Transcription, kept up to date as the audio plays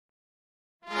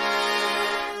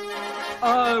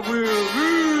I will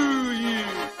rule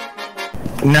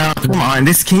you. No, come on.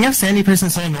 This King of Sandy person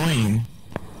is so annoying.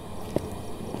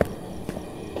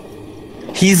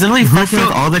 He's literally fucking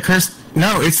with all the cursed.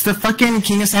 No, it's the fucking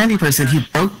King of Sandy person. He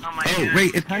broke. Oh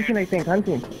wait, it's Hunting. I think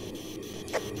Hunting.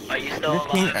 Are you still alive?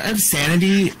 This King of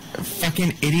Sandy,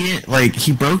 fucking idiot. Like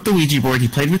he broke the Ouija board. He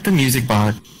played with the music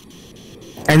box.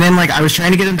 And then like I was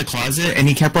trying to get in the closet, and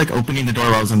he kept like opening the door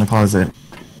while I was in the closet.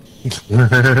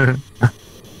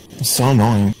 So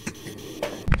annoying.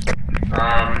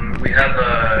 We have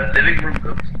a living room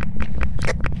ghost.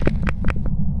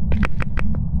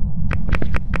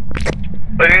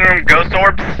 Living room ghost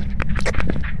orbs?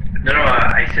 No,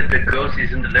 I said the ghost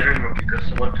is in the living room because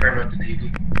someone turned on the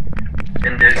TV.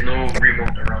 And there's no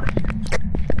remote around it.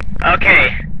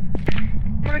 Okay.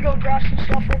 I'm gonna go grab some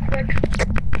stuff real quick.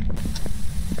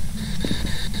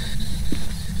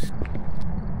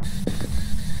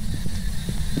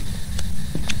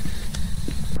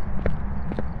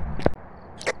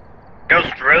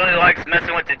 Ghost really likes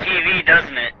messing with the TV,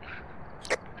 doesn't it?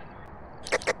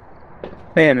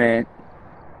 Wait a minute.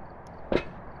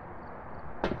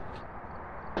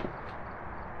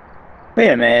 Wait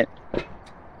a minute.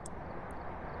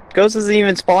 Ghost isn't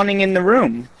even spawning in the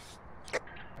room.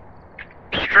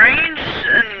 Strange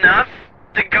enough,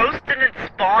 the ghost didn't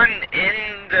spawn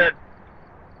in the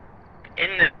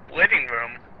living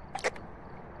room.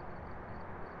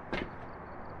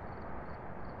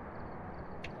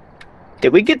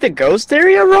 Did we get the ghost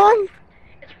area wrong?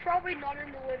 It's probably not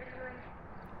in the living room.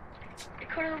 It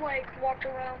could have like walked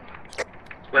around.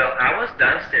 Well, I was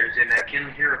downstairs and I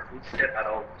couldn't hear a footstep at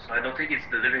all. So I don't think it's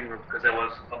the living room because I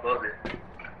was above it.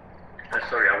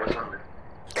 Sorry, I was on it.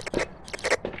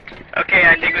 Okay,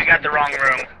 I think we got the wrong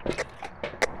room.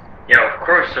 Yeah, of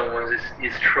course someone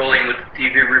is trolling with the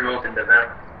TV remote in the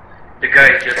van. The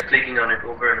guy is just clicking on it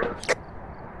over and over.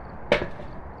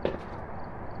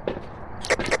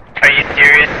 Are you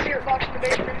serious? Spirit box in the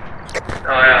basement.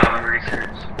 Oh yeah, I'm really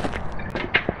serious.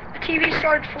 The TV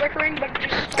started flickering, but it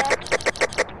just stopped.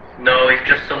 No, it's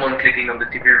just someone clicking on the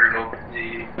TV remote.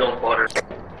 Don't bother.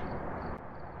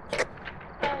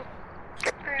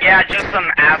 Yeah, just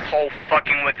some asshole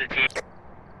fucking with the TV.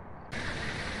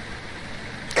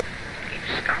 Can you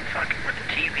stop fucking with the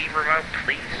TV remote,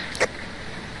 please?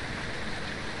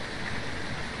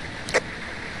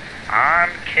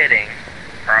 I'm kidding.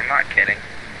 Or I'm not kidding.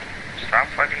 Stop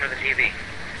fucking with the TV.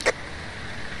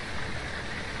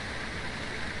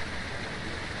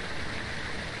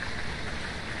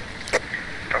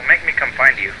 Don't make me come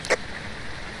find you.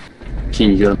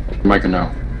 Can you get a mic or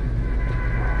no?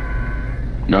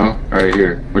 No? Alright,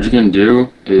 here. What you can do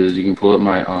is you can pull up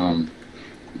my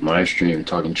live stream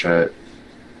talking chat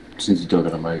since you don't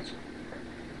got a mic.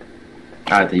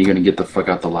 Alright, then you're gonna get the fuck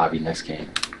out the lobby next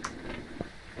game.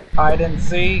 Hide and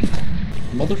seek.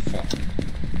 Motherfucker.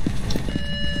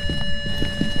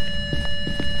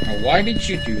 Now, why did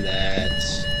you do that?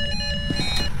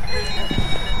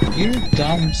 You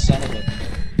dumb son of a...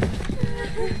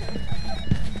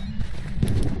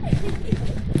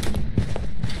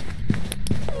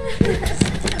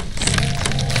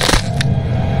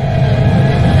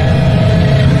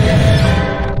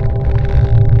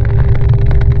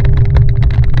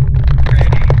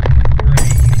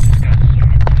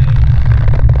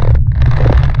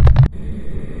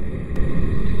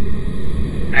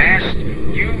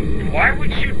 Why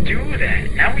would you do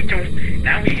that? Now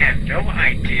we have no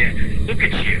idea. Look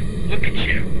at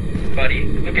you, buddy,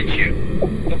 look at you.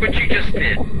 Look what you just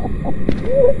did.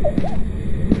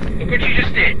 Look what you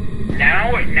just did.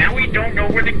 Now we don't know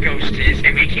where the ghost is,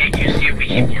 and we can't use the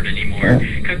Ouija board anymore.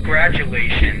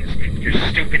 Congratulations, you're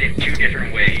stupid in 2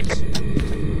 different ways.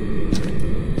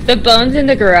 The bone's in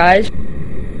the garage.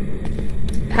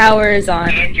 Power is on.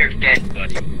 And you're dead,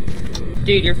 buddy.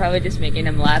 Dude, you're probably just making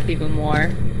him laugh even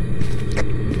more.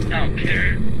 I don't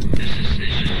care. It's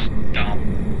just dumb.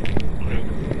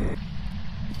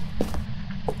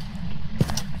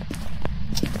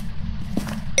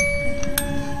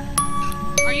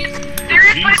 Are you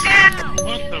serious with that?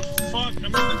 What the fuck? I'm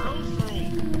in the ghost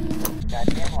room.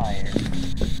 Goddamn liar.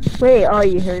 Wait, oh,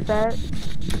 you heard that?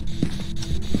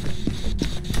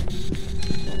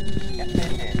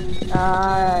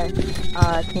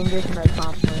 Changes in my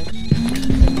conflict.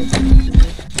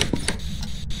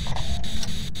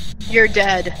 You're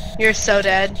dead. You're so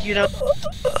dead. You don't.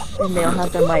 And they don't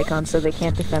have their mic on, so they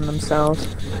can't defend themselves.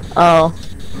 Oh.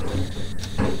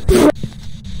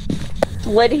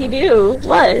 What did he do?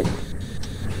 What?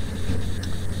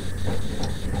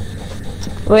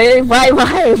 Wait, why? What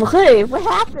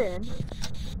happened?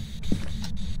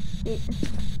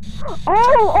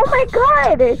 Oh my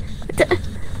god!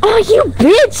 Oh, you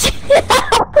bitch!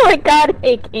 Oh my god,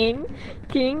 hey, King.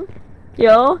 King?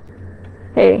 Yo?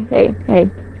 Hey.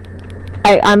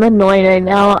 I'm annoyed right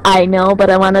now, I know, but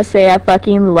I wanna say I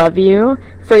fucking love you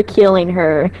for killing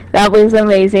her. That was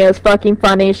amazing, it was fucking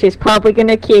funny. She's probably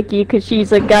gonna kick you because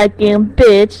she's a goddamn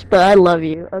bitch, but I love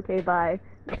you. Okay, bye.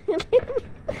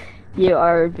 You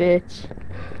are a bitch.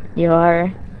 You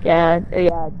are. Yeah,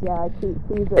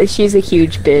 she's a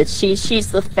huge bitch.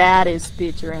 She's the fattest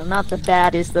bitch around. Not the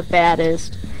fattest, the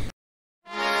fattest.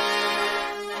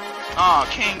 Aw,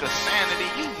 King of